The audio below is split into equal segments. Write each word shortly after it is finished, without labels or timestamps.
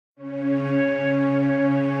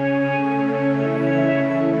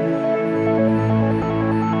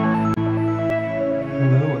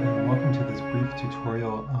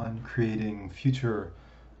future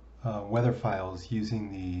weather files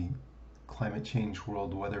using the Climate Change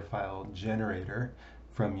World Weather File generator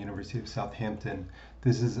from University of Southampton.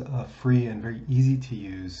 This is a free and very easy to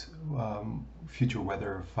use future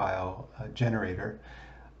weather file generator.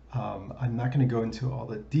 I'm not going to go into all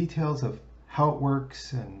the details of how it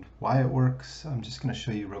works and why it works. I'm just going to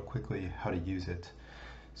show you real quickly how to use it.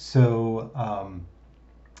 So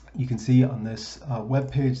you can see on this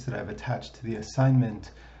web page that I've attached to the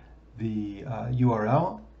assignment the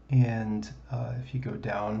URL, and if you go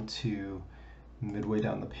down to midway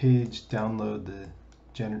down the page, download the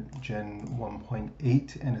Gen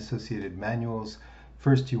 1.8 and associated manuals.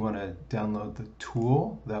 First, you want to download the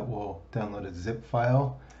tool that will download a zip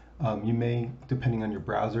file. You may, depending on your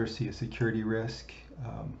browser, see a security risk.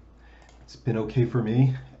 It's been okay for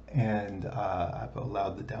me, and I've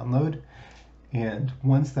allowed the download. And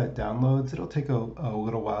once that downloads, it'll take a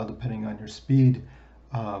little while depending on your speed.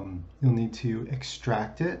 You'll need to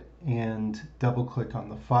extract it and double click on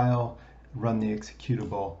the file, run the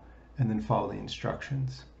executable, and then follow the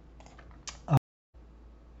instructions.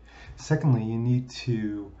 Secondly, you need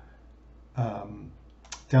to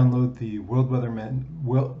download the World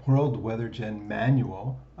Weather Gen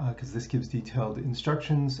manual, because this gives detailed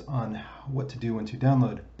instructions on what to do once you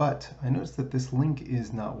download. But I noticed that this link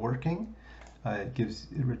is not working.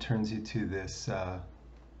 It returns you to this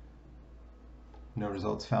no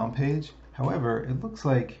results found page. However, it looks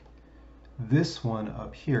like this one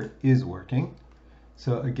up here is working.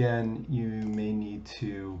 So again, you may need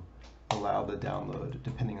to allow the download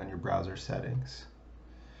depending on your browser settings.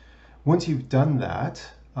 Once you've done that,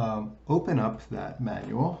 open up that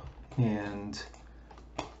manual, and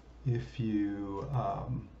if you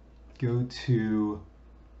go to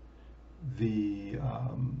the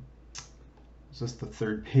just the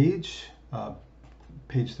third page,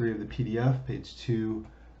 page 3 of the PDF, page 2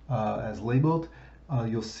 as labeled,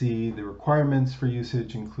 you'll see the requirements for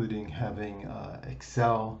usage, including having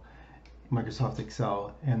Excel, Microsoft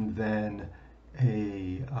Excel, and then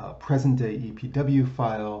a present-day EPW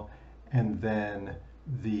file, and then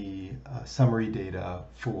the summary data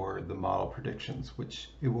for the model predictions, which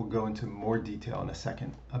it will go into more detail in a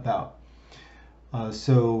second about.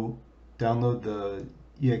 So download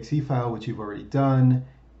the exe file, which you've already done,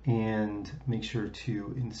 and make sure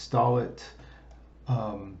to install it.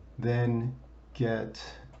 Then get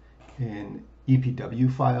an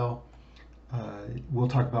EPW file. We'll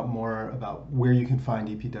talk about more about where you can find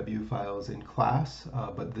EPW files in class,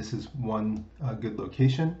 but this is one good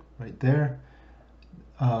location right there.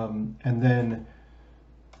 And then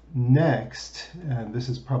next, and this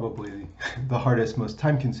is probably the hardest, most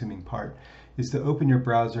time-consuming part, is to open your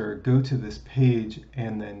browser, go to this page,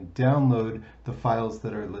 and then download the files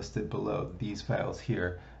that are listed below, these files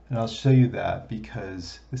here. And I'll show you that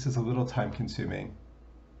because this is a little time-consuming.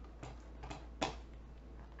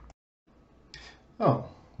 Oh,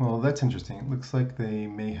 well, that's interesting. It looks like they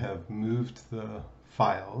may have moved the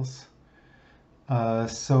files.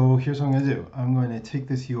 So here's what I'm going to do. I'm going to take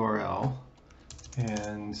this URL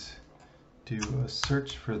and do a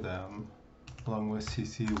search for them along with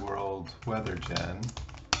CC World Weather Gen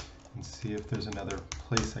and see if there's another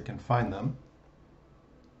place I can find them.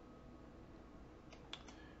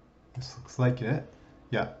 This looks like it.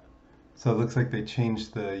 Yeah. So it looks like they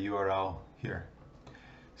changed the URL here.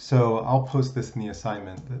 So I'll post this in the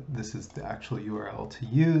assignment that this is the actual URL to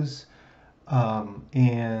use.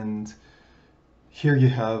 And here you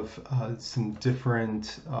have some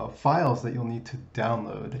different files that you'll need to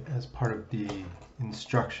download as part of the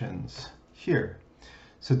instructions here.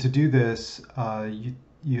 So to do this,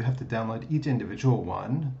 you have to download each individual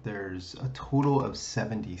one. There's a total of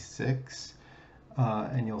 76.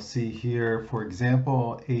 And you'll see here, for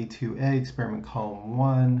example, A2A, experiment column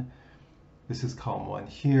 1. This is column 1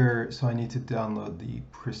 here. So I need to download the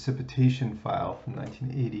precipitation file from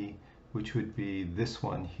 1980, which would be this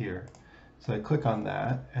one here. So I click on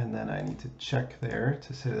that, and then I need to check there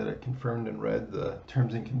to say that I confirmed and read the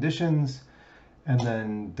terms and conditions, and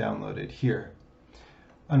then download it here.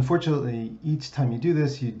 Unfortunately, each time you do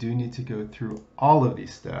this, you do need to go through all of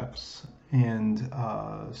these steps. And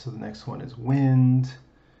so the next one is wind,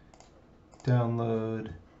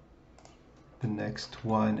 download. The next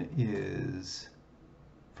one is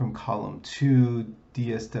from column 2,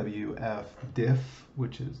 DSWF diff,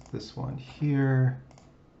 which is this one here,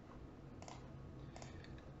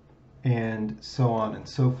 and so on and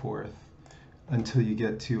so forth until you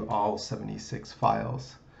get to all 76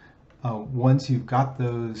 files. Once you've got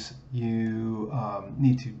those, you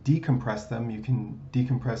need to decompress them. You can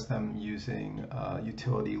decompress them using a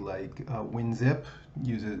utility like WinZip.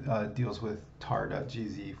 Deals with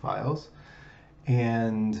tar.gz files.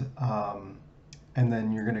 and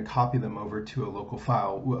then you're going to copy them over to a local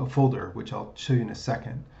file, a folder, which I'll show you in a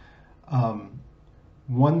second.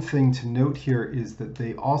 One thing to note here is that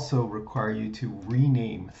they also require you to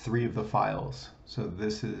rename 3 of the files. So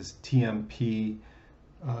this is TMP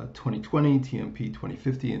 2020, TMP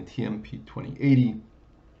 2050, and TMP 2080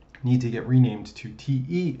 need to get renamed to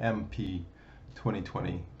TEMP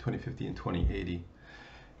 2020, 2050, and 2080.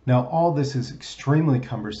 Now, all this is extremely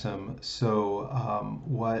cumbersome, so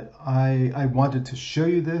what I wanted to show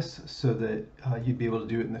you this so that you'd be able to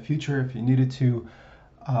do it in the future if you needed to,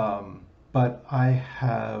 but I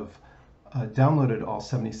have downloaded all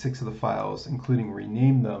 76 of the files, including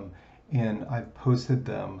renamed them, and I've posted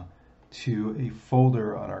them to a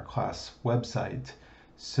folder on our class website,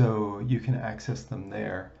 so you can access them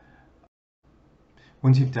there.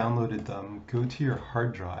 Once you've downloaded them, go to your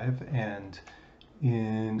hard drive, and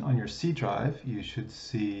on your C drive, you should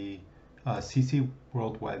see CC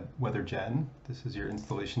World Weather Gen. This is your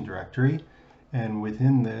installation directory. And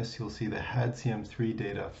within this, you'll see the HADCM3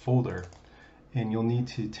 data folder. And you'll need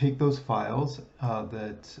to take those files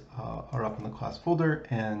that are up in the class folder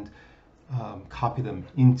and copy them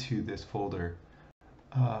into this folder.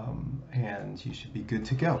 And you should be good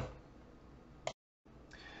to go.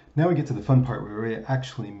 Now we get to the fun part where we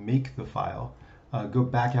actually make the file. Go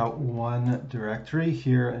back out one directory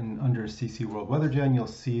here, and under CC World Weather Gen, you'll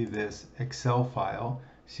see this Excel file,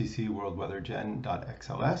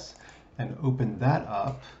 ccworldweathergen.xls, and open that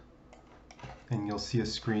up, and you'll see a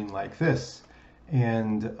screen like this.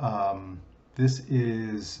 And this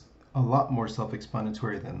is a lot more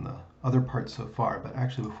self-explanatory than the other parts so far. But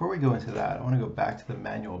actually, before we go into that, I want to go back to the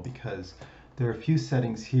manual because there are a few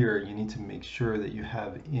settings here you need to make sure that you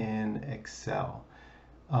have in Excel.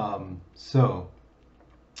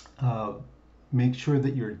 Make sure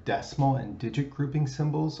that your decimal and digit grouping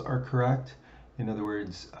symbols are correct. In other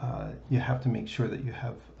words, you have to make sure that you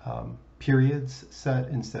have periods set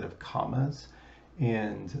instead of commas.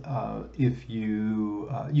 And if you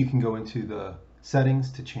can go into the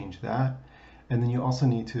settings to change that. And then you also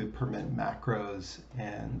need to permit macros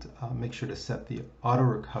and make sure to set the auto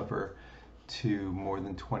recover to more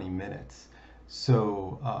than 20 minutes.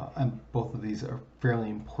 So and both of these are fairly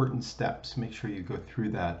important steps. Make sure you go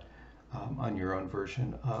through that on your own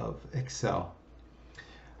version of Excel.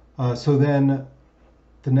 So then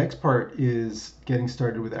the next part is getting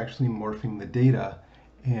started with actually morphing the data.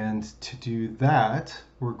 And to do that,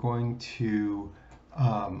 we're going to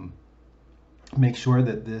make sure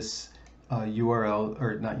that this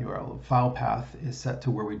file path is set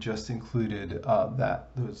to where we just included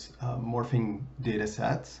those morphing data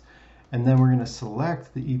sets. And then we're going to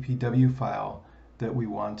select the Epw file that we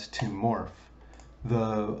want to morph.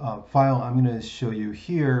 The file I'm going to show you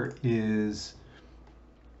here is,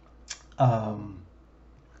 I'm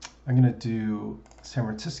going to do San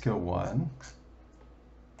Francisco one.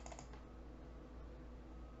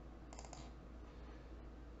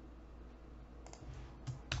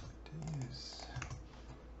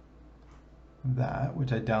 That,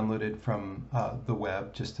 which I downloaded from the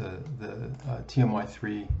web, just the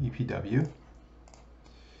TMY3 EPW.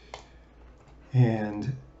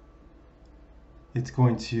 And it's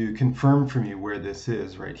going to confirm for me where this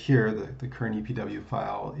is right here. The current EPW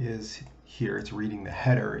file is here. It's reading the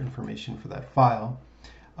header information for that file.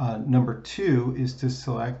 Number 2 is to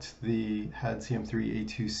select the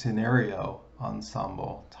HADCM3A2 scenario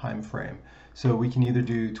ensemble time frame. So we can either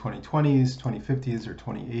do 2020s, 2050s, or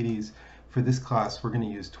 2080s. For this class, we're going to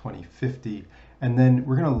use 2050, and then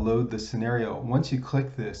we're going to load the scenario. Once you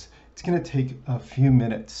click this, it's going to take a few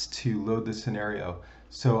minutes to load the scenario.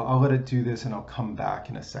 So I'll let it do this, and I'll come back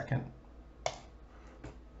in a second.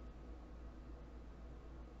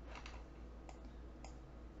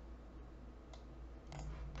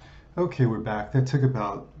 Okay, we're back. That took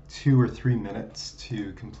about 2 or 3 minutes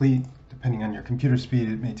to complete. Depending on your computer speed,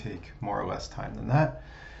 it may take more or less time than that.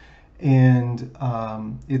 And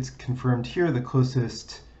it's confirmed here the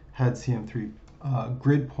closest HADCM3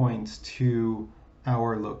 grid points to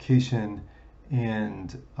our location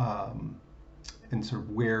and sort of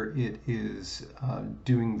where it is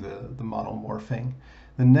doing the model morphing.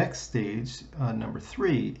 The next stage, number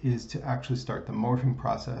 3, is to actually start the morphing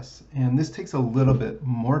process. And this takes a little bit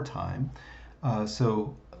more time.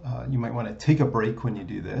 So you might want to take a break when you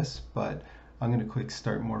do this, but I'm going to click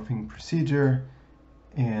Start Morphing Procedure.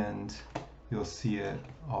 And you'll see it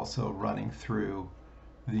also running through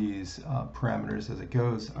these parameters as it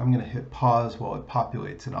goes. I'm going to hit pause while it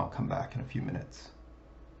populates, and I'll come back in a few minutes.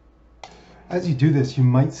 As you do this, you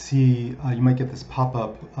might see, you might get this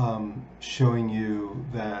pop-up showing you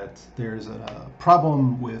that there's a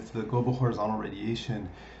problem with the global horizontal radiation.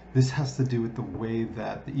 This has to do with the way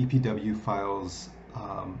that the EPW files,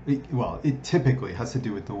 it typically has to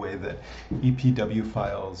do with the way that EPW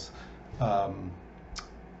files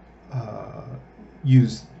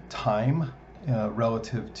use time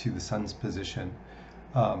relative to the sun's position.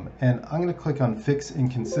 And I'm going to click on Fix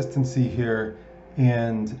Inconsistency here,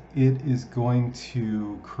 and it is going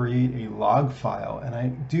to create a log file. And I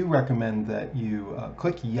do recommend that you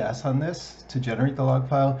click Yes on this to generate the log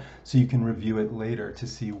file so you can review it later to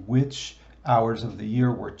see which hours of the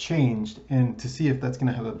year were changed and to see if that's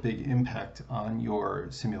going to have a big impact on your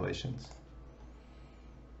simulations.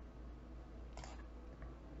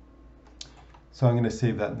 So I'm going to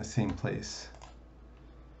save that in the same place.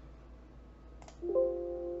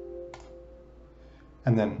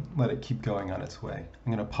 And then let it keep going on its way.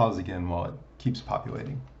 I'm going to pause again while it keeps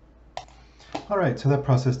populating. All right, so that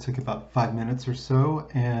process took about 5 minutes or so,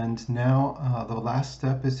 and now the last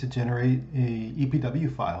step is to generate a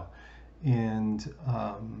EPW file. And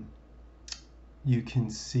you can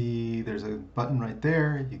see there's a button right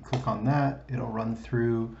there. You click on that, it'll run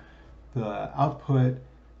through the output,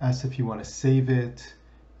 asks if you want to save it.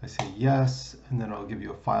 I say yes, and then it'll give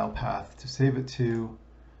you a file path to save it to.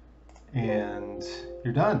 And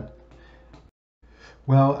you're done.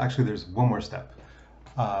 Well, actually, there's one more step.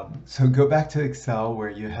 So go back to Excel where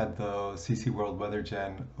you had the CC World Weather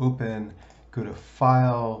Gen open, go to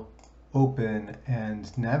File, Open,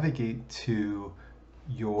 and navigate to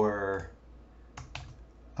your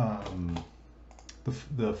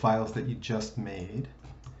the files that you just made.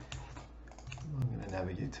 I'm going to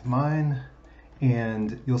navigate to mine,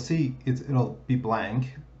 and you'll see it'll be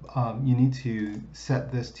blank. You need to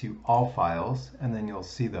set this to all files, and then you'll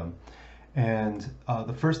see them. And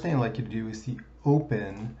the first thing I'd like you to do is to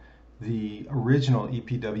open the original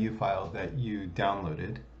EPW file that you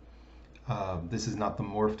downloaded. This is not the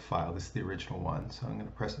morphed file, this is the original one. So I'm going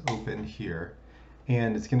to press open here,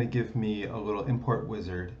 and it's going to give me a little import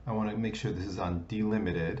wizard. I want to make sure this is on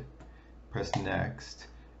delimited. Press next,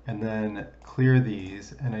 and then clear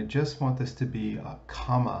these, and I just want this to be a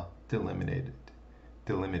comma delimited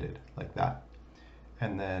like that.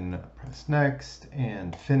 And then press next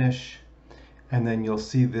and finish, and then you'll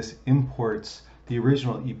see this imports the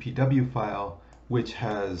original EPW file, which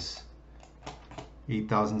has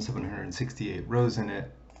 8,768 rows in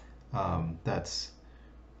it. That's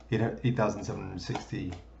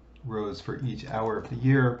 8,760 rows for each hour of the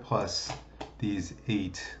year, plus these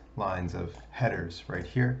 8 lines of headers right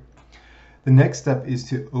here. The next step is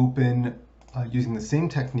to open, using the same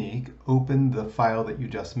technique, open the file that you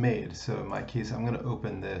just made. So in my case, I'm going to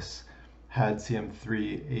open this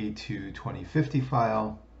HAD-CM3A2 2050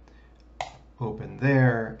 file, open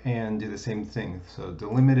there, and do the same thing. So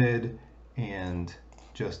delimited, and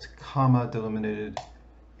just comma delimited,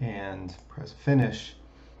 and press finish.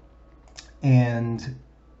 And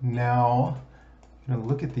now I'm going to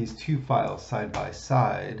look at these two files side by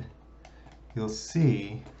side. You'll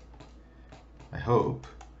see, I hope,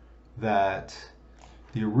 that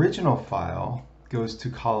the original file goes to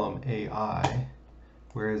column AI,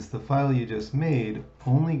 whereas the file you just made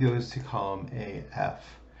only goes to column AF.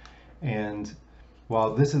 And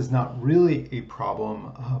while this is not really a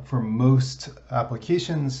problem for most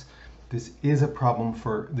applications, this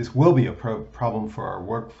will be a problem for our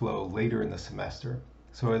workflow later in the semester.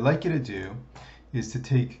 So what I'd like you to do is to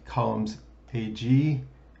take columns AG,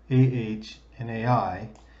 AH, and AI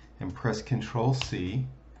and press Control C,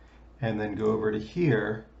 and then go over to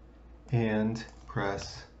here and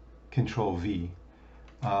press Control V.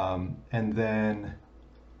 And then,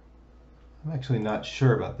 I'm actually not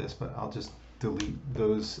sure about this, but I'll just delete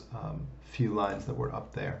those few lines that were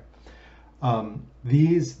up there.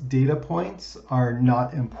 These data points are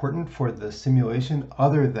not important for the simulation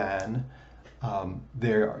other than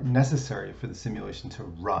they're necessary for the simulation to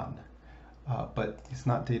run. But it's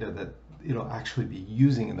not data that it'll actually be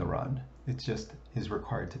using in the run. It just is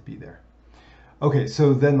required to be there. Okay,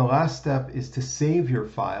 so then the last step is to save your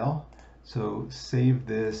file. So save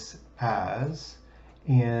this as,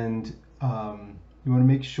 and you want to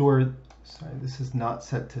make sure, sorry, this is not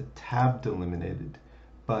set to tab delimited,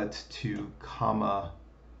 but to comma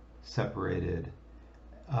separated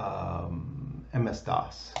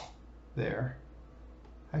MS-DOS there.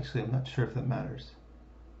 Actually, I'm not sure if that matters.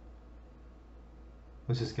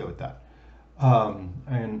 Let's just go with that.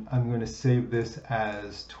 And I'm going to save this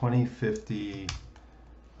as 2050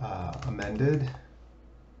 amended,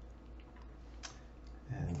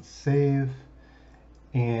 and save.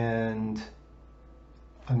 And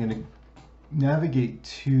I'm going to navigate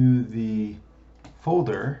to the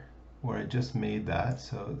folder where I just made that,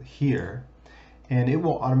 so here, and it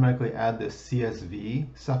will automatically add this CSV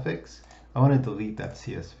suffix. I want to delete that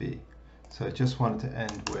CSV. So I just want it to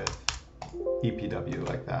end with EPW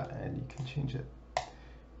like that, and you can change it.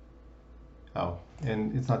 Oh,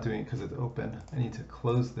 and it's not doing it because it's open. I need to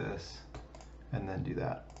close this and then do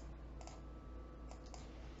that.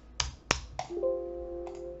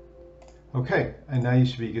 Okay, and now you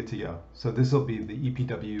should be good to go. So this will be the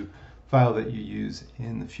EPW file that you use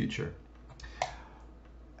in the future.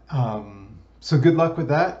 So good luck with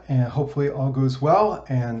that, and hopefully all goes well,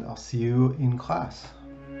 and I'll see you in class.